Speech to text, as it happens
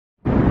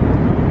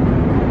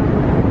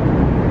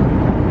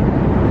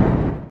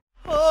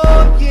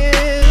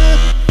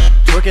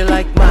it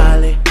like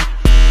Molly.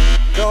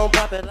 Don't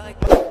pop it like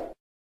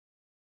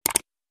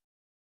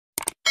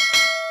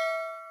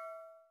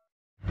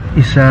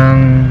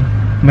Isang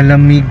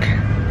malamig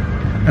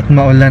at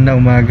maulan na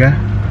umaga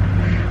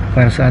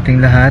para sa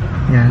ating lahat.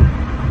 Yan.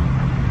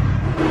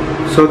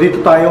 So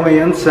dito tayo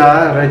ngayon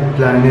sa Red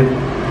Planet.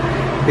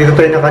 Dito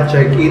tayo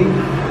naka-check-in.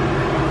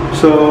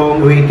 So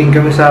waiting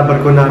kami sa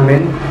barko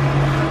namin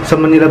sa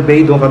Manila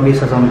Bay. Doon kami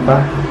sa Sampa.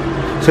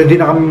 So hindi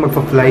na kami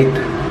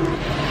magpa-flight.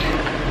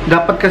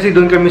 Dapat kasi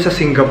doon kami sa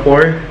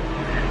Singapore.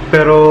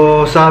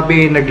 Pero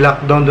sabi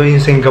nag-lockdown doon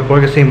yung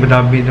Singapore kasi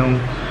madami nung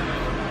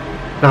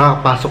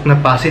nakakapasok na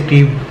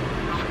positive.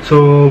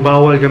 So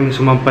bawal kami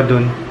sumampa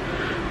doon.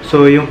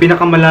 So yung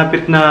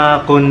pinakamalapit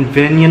na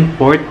convenient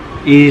port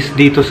is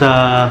dito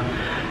sa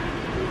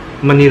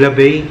Manila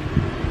Bay.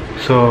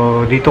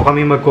 So dito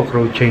kami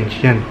magko-crew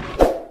change. Yan.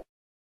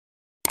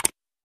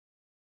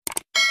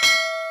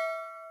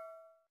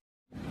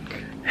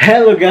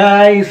 Hello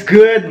guys!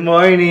 Good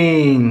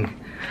morning!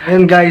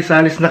 Ayan guys,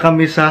 alis na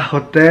kami sa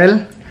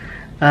hotel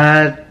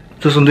at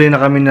susunduin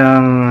na kami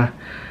ng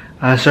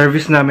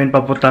service namin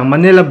papuntang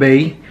Manila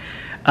Bay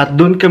at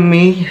doon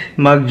kami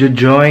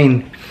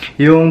magjo-join.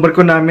 Yung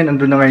barko namin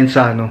andun na ngayon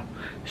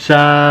sa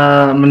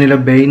Manila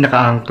Bay,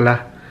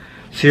 naka-angkla.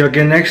 See you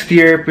again next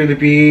year,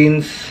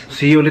 Philippines.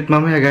 See you ulit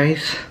mamaya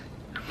guys.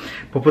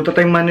 Pupunta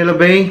tayong Manila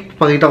Bay,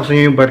 pakita ko sa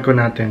inyo yung barko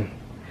natin.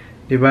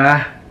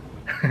 Diba?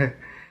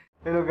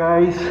 Hello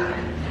guys,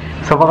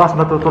 sa wakas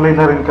natutuloy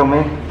na rin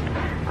kami.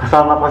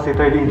 Kasama pa si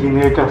third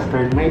engineer at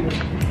third mate.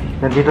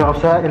 Nandito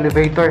ako sa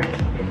elevator.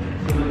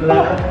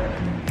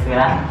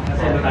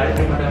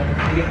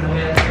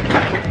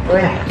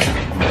 Uy.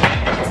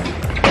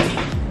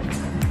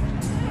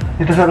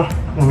 Dito sa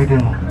umitin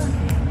mo.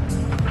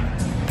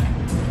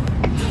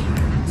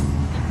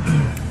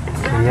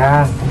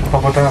 Ayan,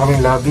 papunta na kaming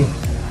lobby.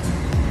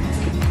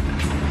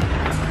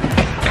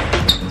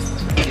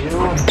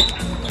 Ayun.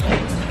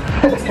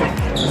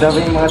 Dami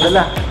yung mga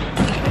dala.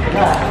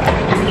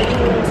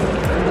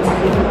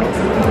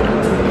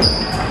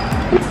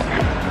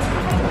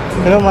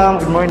 Hello ma'am,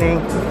 good morning.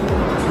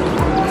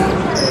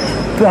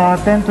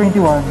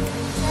 10:21.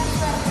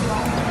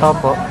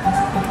 Opo.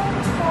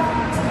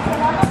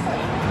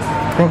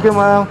 Thank you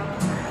ma'am.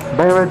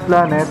 By Red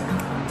Planet.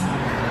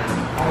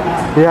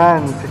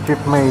 Yan, si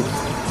chief mate.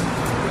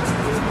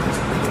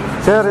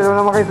 Sir, hello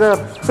naman kay sir.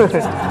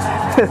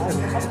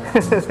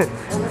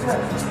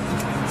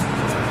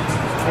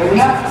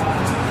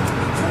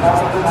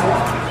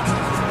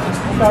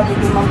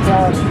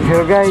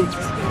 Hello guys.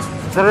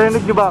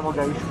 Narinig niyo ba ako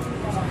guys?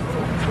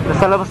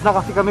 Nasa labas na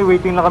kasi kami,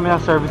 waiting na kami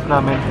ng service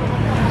namin.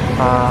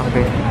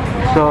 Okay.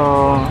 So,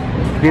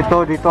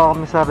 dito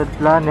kami sa Red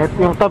Planet.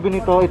 Yung tabi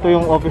nito, ito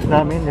yung office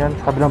namin. Yan,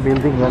 sa kabilang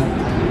building yan.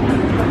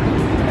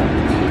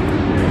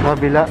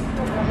 Kabila.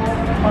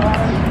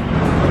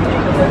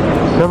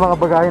 So, mga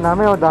bagay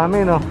namin,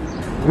 dami no.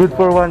 Good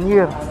for 1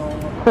 year.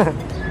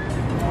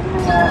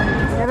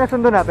 Yan na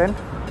sundo natin?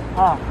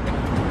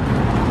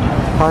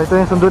 Ito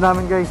yung sundo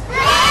namin guys.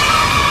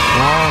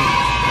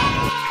 Yan.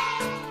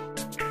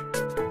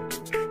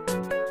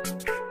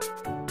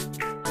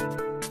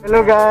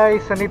 Hello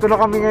guys, nandito na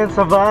kami ngayon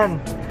sa van.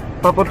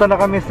 Papunta na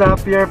kami sa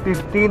Pier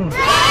 15.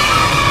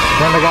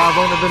 Yan,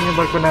 nag-aabang na doon yung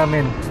barko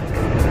namin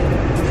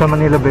sa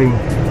Manila Bay.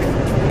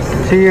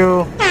 See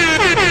you.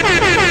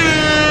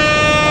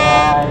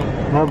 Bye.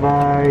 Bye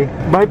bye.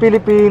 Bye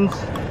Philippines.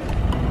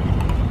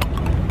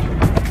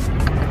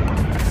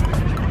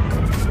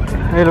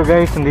 Hello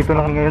guys, nandito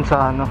na kami ngayon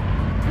sa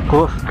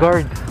Coast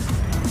Guard.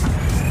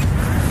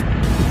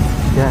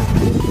 Yan.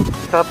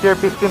 Sa Pier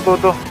 15 po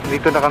to.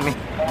 Dito na kami.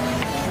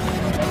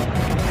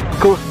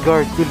 Coast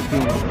Guard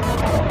Philippines.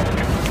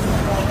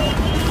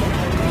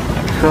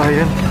 So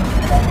ayun.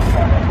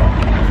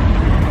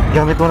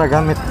 Gamit mo na,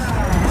 gamit.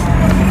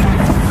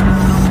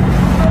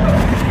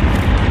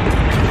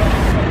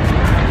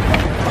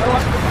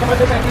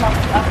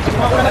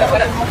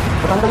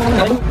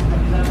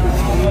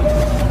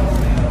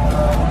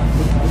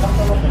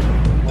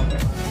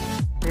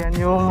 Ayan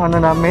yung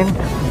namin,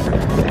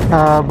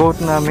 boat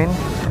namin.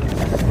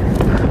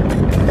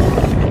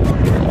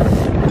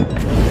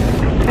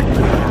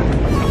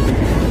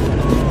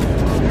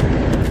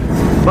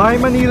 Bye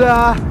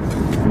Manila!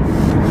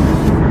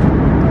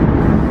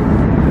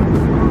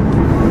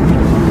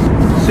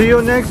 See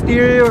you next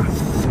year!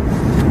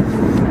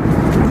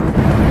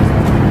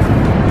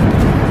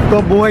 Ito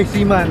buhay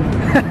Seaman.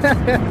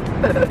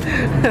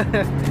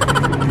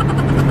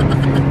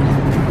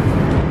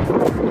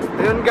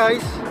 Ayun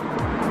guys,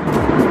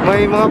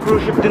 may mga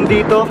cruise ship din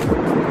dito.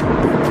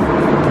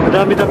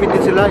 Madami-dami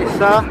din sila.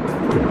 Isa,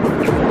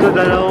 ito,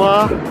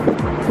 dalawa,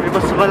 may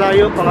mas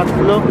malayo,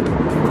 pangatlo.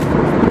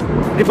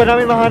 Hindi pa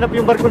namin mahanap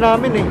yung barko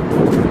namin eh.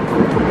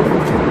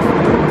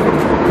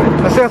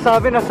 Kasi ang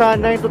sabi nasa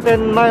 9 to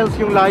 10 miles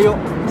yung layo.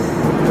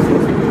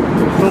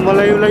 So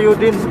malayo-layo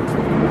din.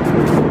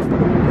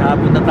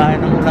 Inaabot na tayo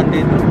ng ulan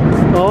dito.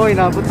 Oo,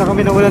 inaabot na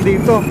kami ng ulan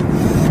dito.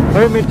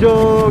 Ay, medyo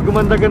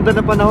gumanda-ganda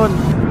na panahon.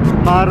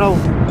 Maaraw.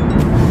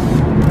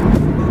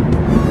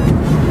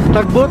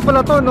 Tugboat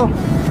pala to, no?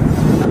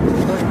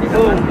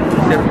 Oh,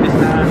 service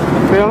na.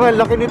 Kaya nga,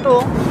 laki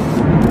nito, oh.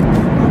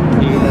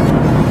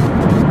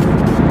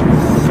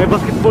 May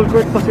basketball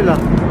court pa sila.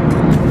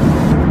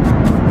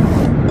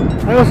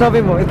 Ano sabi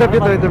mo?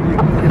 Interview.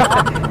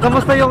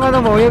 Kamusta yung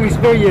ano mo, yung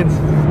experience?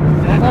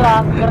 Ito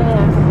lang,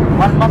 experience.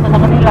 1 month na sa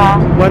kanila.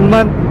 1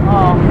 month?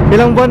 Oo.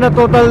 Ilang buwan na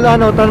total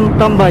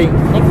tambay?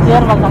 Next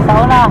year, isang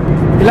taon na.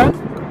 Ilang?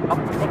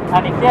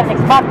 Next year,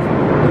 next month.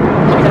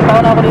 Isang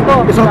taon na ako dito.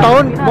 Isang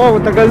taon? Oh,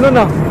 tagal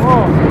nun ah.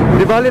 Oo.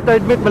 Di bali,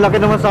 third mate, malaki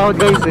naman sahod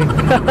guys eh.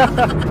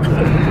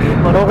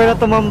 Okay na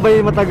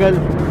tumambay matagal.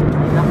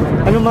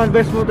 Ano man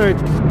best mo third?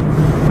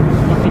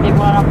 Pitik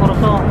mo na ng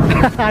kurso.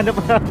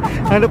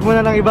 Hanap mo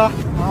na ng iba?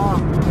 Oo.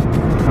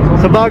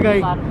 Sa bagay.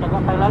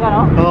 Sagot talaga,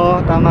 no? Oo,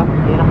 tama.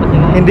 Hirap pa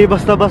tingin. Hindi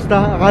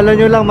basta-basta. Akala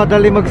nyo lang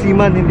madali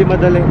mag-seaman, hindi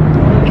madali.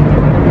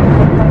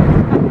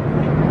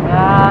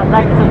 Kaya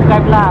like and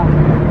subscribe lang.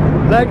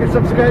 Like and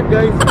subscribe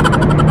guys.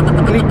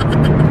 Click.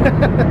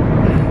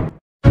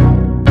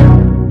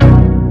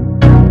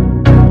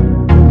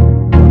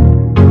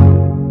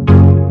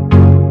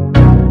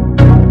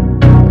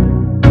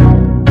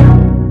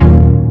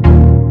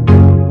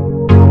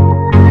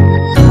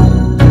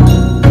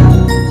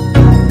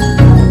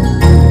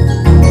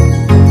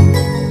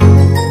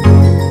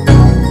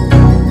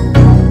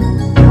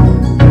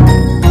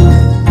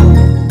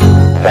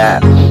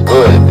 That's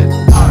good.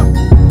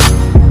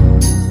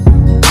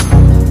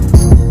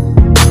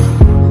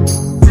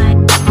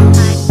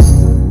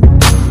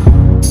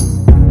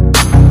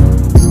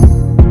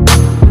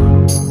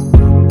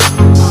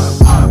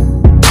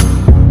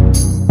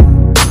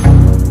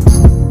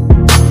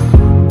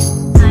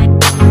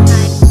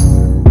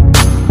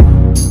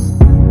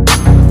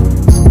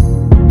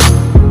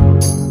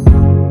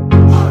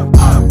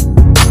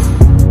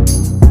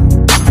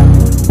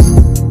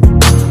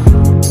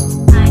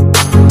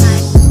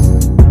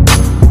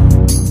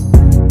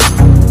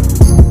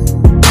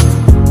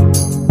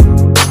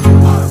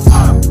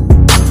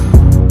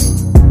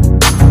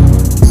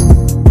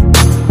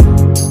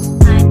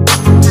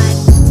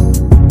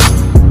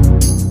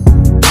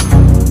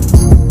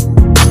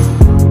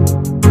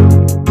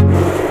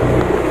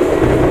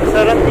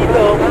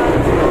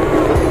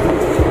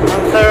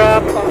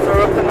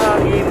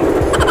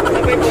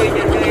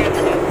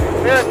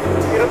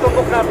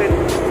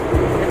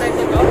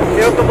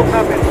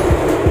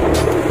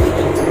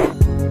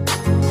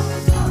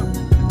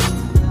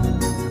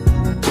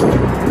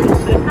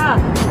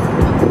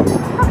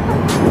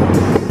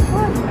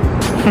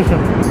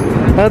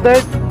 Ano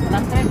third?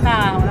 Walang stress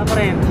na, wala pa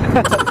rin.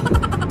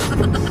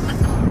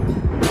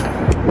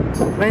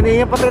 May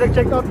iniyan pa tayo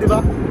nag-check out, di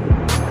ba?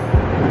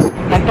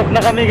 Antok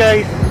na kami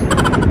guys.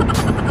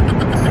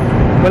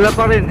 Wala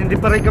pa rin, hindi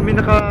pa rin kami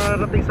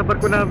nakarating sa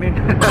barko namin.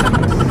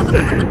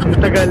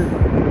 Tagal.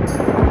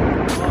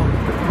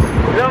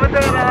 Lapit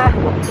tayo na.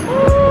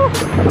 Woo!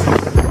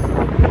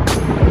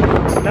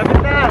 Lapit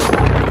na.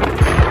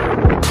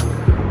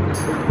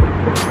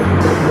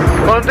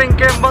 Konting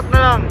kembot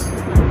na lang.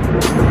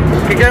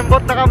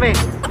 Kikembot na kami.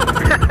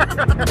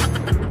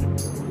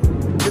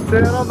 It's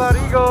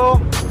Marigo.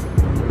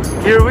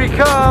 Here we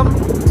come.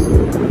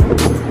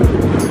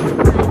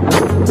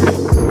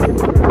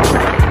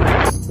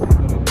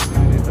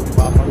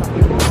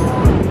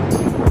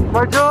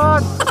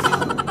 Marjon!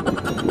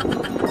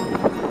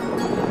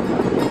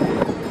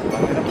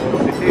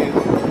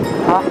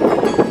 Ha?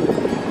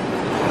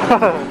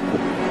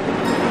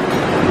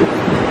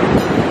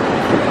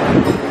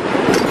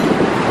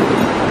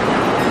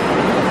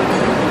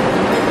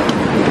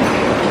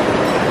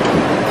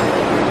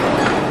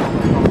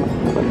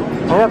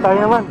 Ayan, tayo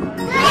naman.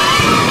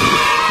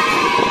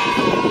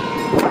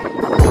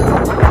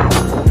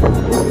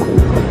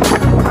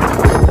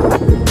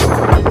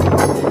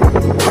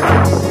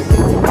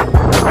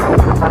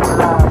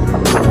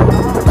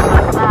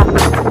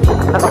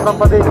 Nakasam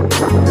pa din.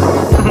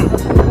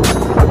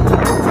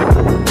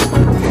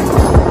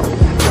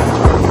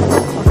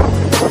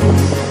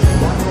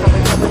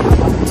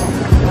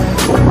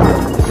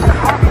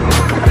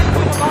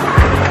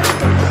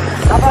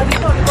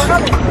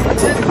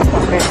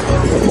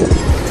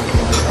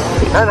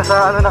 Ah,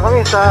 nasa ano na kami,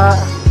 sa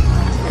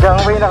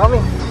gangway na kami.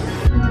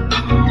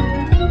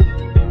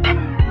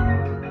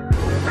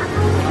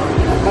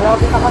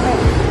 Malapit na kami.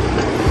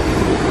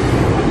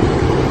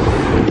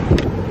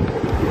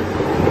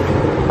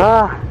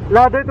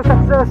 Ladder to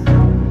success.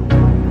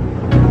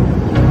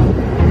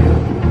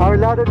 Our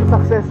ladder to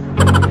success.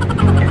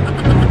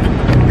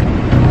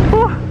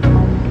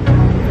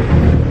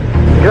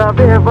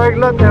 Grabe, eberg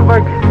lang,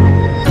 eberg.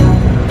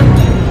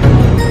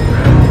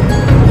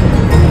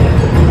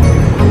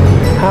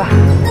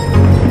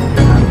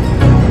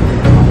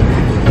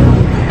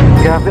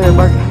 Grabe,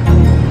 eberg.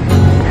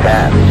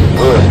 That's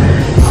good.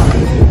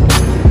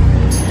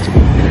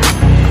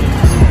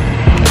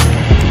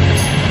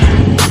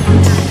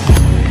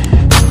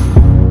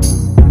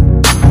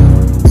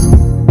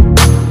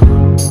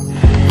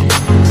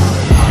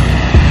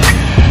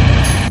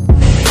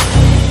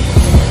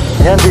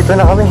 Ayan, dito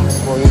na kami.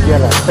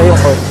 Ito yung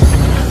court.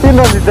 Ito Yun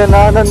na,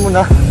 nidananan mo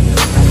na.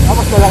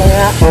 Tapos wala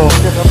kaya. Oo.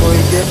 Saka po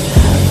hindi.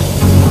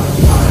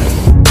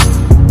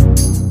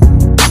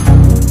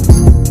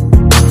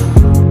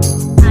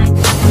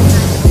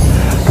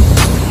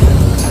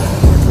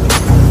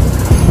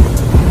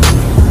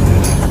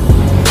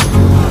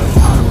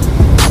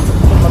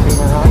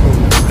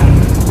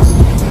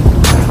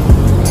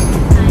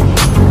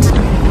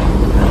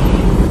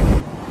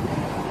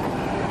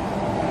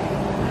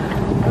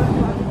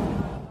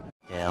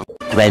 Yeah.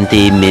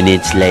 20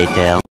 minutes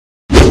later.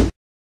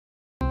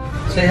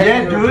 Say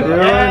hey, dude.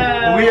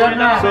 Yeah. We are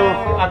now. So,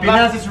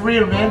 Pinas is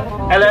real, man.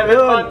 11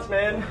 months,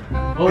 man.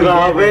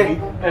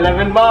 Grabe.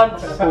 11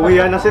 months.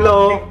 Uwian na sila,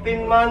 oh.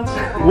 15 months.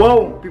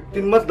 Wow,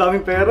 15 months,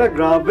 daming pera.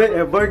 Grabe,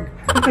 Eberg.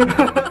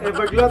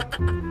 Eberg lot.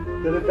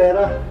 Daming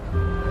pera.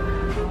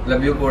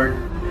 Love you, Port.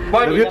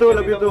 Love you too,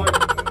 love you too.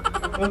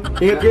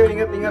 Ingat kayo,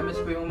 ingat.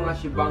 Miss ko yung mga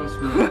shibangs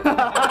ko.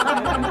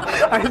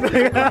 Ay,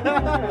 sorry.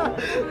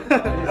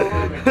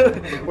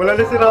 Wala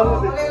na si Ramos.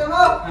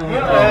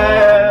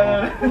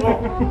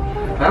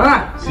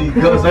 Tara!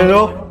 Sigaw sa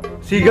Ano?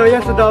 Sigaw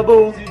yan sa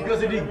Davao. Sigaw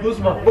sa Digos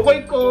ba?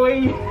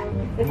 Bukoy-koy.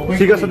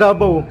 Sigaw sa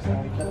Davao.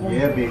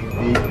 Yeah,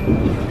 baby.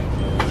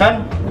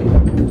 San?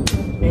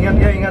 Ingat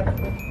kayo, ingat.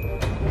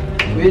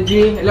 Kuya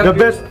G, I love The you.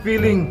 best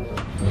feeling.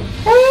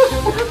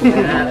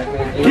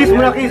 Kiss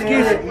muna, kiss.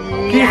 Kiss.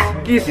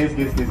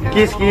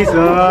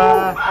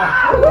 Ah.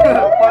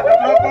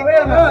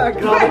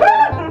 Grabe.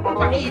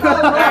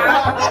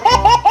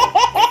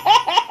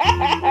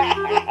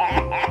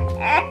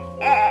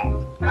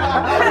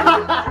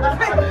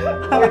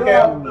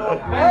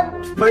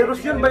 Virus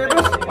yun,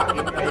 virus.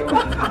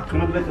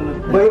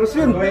 Virus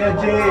yun. Kuya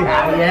J.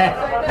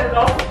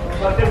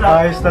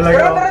 Ayos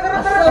talaga.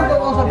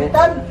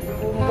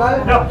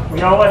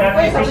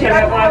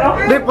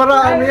 Hindi, para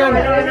ano yan.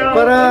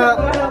 Para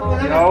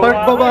part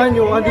baba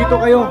nyo, andito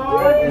kayo.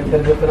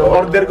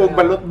 Order kong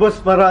balot. Boss,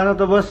 para ano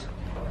to, boss?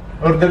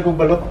 Order kong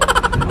balot.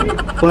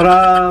 Para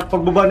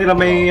pagbaba nila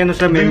may ano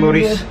sa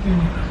memories.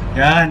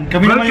 Yan,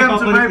 kami naman yung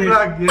Welcome to my papalit.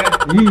 vlog. Yeah.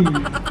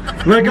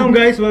 Welcome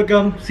guys,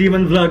 welcome.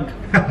 Seaman vlog.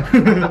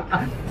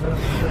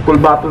 Full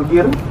battle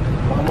gear.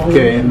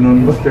 Okay,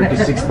 noon was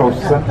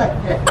 36,000.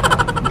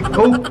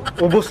 Oh,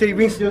 ubos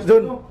savings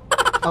doon.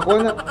 Ako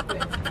na.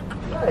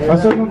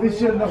 Asan yung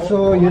vision na?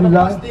 So, yun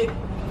lang.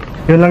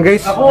 Yun lang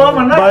guys.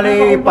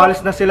 Bali,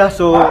 palis na sila.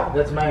 So,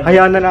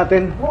 hayaan na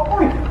natin.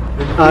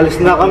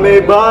 Alis na kami.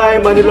 Bye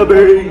Manila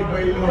Bay.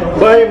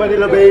 Bye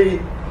Manila Bay.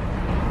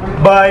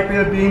 Bye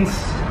Philippines.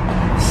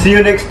 See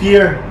you next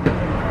year.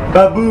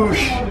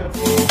 Babush.